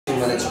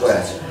when it's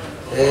wet.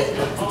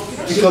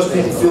 Because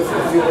people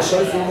feel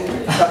sorry for me.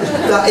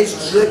 That is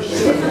true.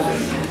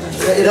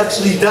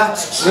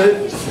 That's true.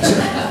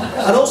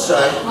 And also,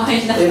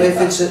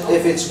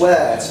 if it's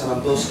wet and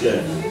I'm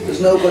busking,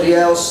 there's nobody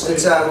else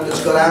that's out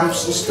that's got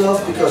amps and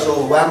stuff, because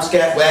all the amps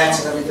get wet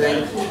and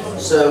everything.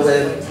 So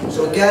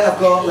again, I've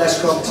got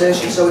less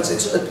competition. So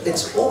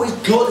it's always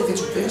good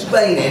if it's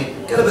raining,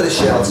 get a bit of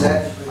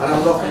shelter, and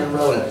I'm rocking and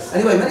rolling.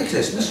 Anyway, Merry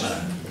Christmas.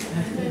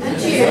 And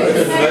to you,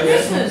 Merry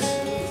Christmas.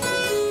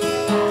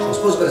 I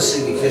suppose I've got to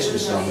sing a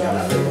Christmas song.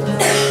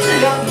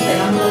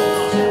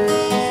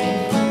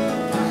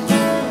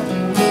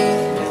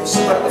 It's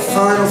about the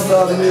final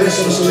Father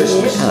Christmas.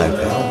 Hello,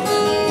 pal.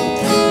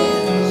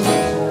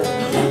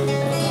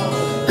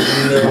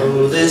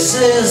 No, this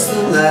is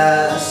the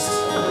last.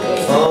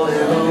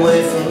 Falling away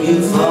from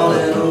you,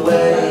 falling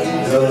away.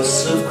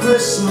 Ghosts of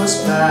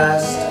Christmas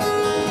past.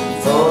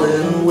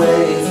 Falling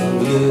away from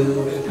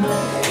you.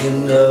 You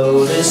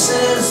know this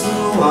is the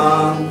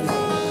one.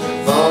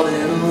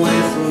 Falling away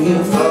from you,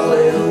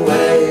 falling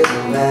away.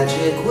 The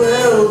magic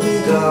will be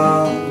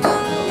gone.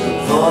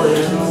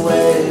 Falling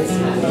away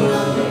from you.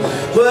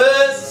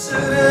 We're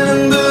sitting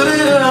and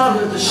booting on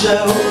at the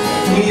show.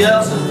 We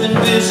else have been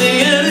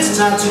busy and it's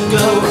time to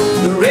go.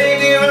 The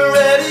reindeer are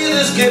ready,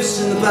 there's gifts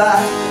in the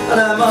back, and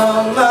I'm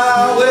on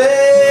my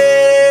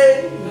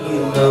way. You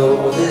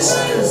know this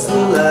is the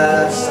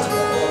last.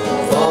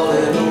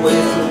 Falling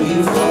away from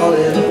you,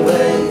 falling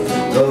away.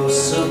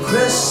 Ghosts of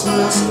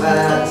Christmas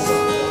past.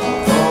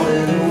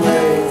 Falling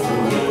away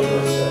from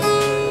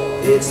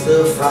you. It's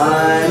the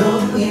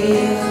final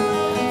year.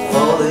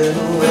 Falling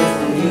away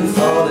from you,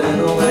 falling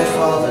away.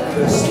 Father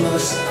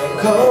Christmas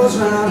calls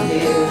round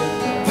here.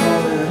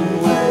 Falling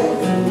away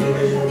from you.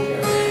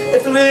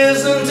 If there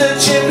isn't a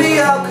chimney,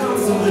 I'll come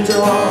through the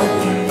door.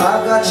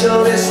 I've got your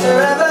list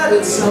and I've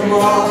added some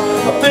more.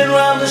 I've been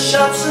round the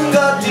shops and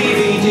got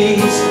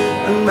DVDs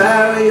and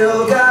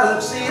Mario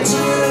Galaxy 2.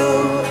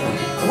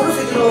 I wonder if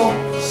we can all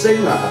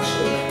sing that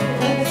actually.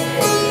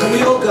 Can we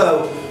all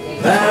go?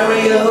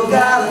 Mario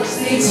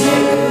Galaxy 2.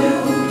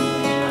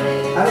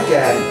 And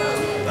again.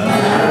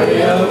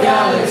 Mario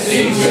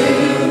Galaxy 2.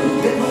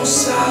 A bit more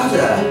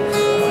sadder.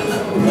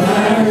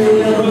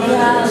 Mario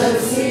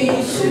Galaxy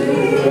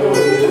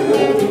 2.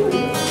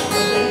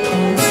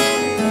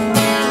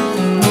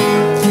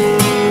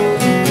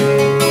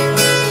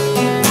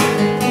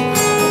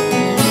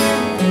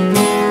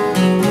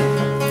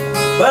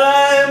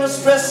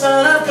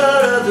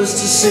 To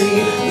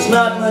see, there's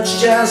not much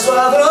chance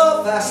while they're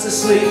all fast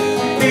asleep.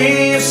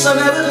 Leave some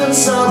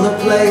evidence on the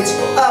plate,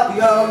 I'll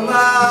be on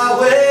my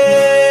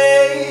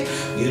way.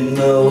 You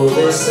know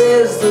this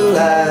is the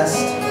last.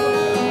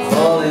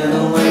 Falling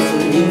away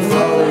from you,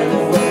 falling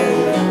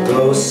away.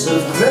 Ghosts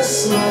of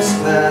Christmas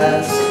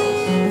past.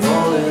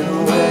 Falling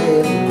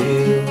away from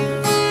you.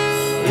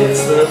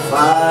 It's the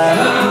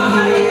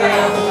final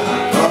year.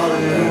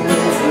 Falling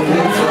away from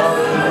you,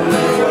 falling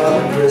away.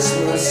 Father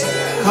Christmas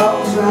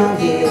calls round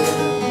here.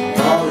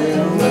 Falling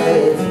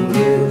away from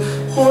you.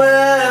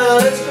 Well,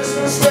 it's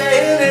Christmas Day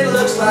and it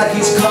looks like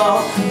he's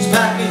called. His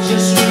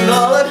packages strewn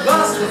all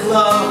across the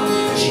floor.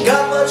 She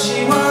got what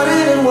she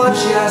wanted and what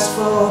she asked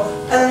for,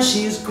 and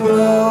she's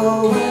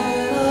growing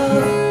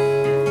up.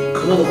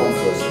 Another one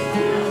first.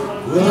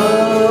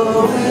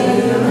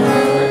 Growing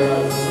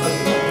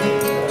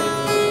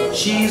up.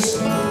 She's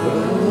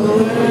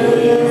growing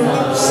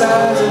up.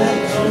 Sounds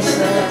like she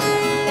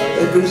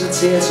said. It brings a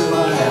tear to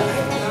my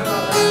eye.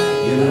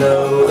 You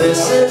know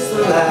this is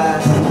the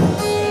last.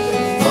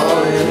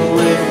 Falling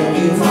away from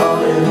you,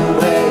 falling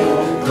away.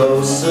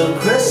 Ghosts of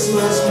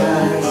Christmas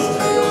past.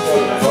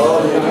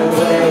 Falling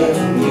away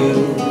from you.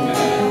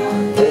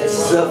 It's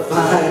the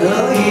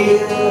final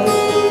year.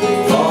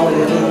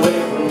 Falling away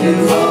from you,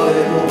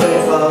 falling away.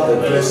 Father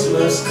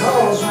Christmas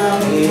calls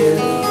round here.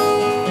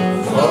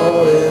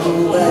 Falling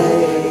away.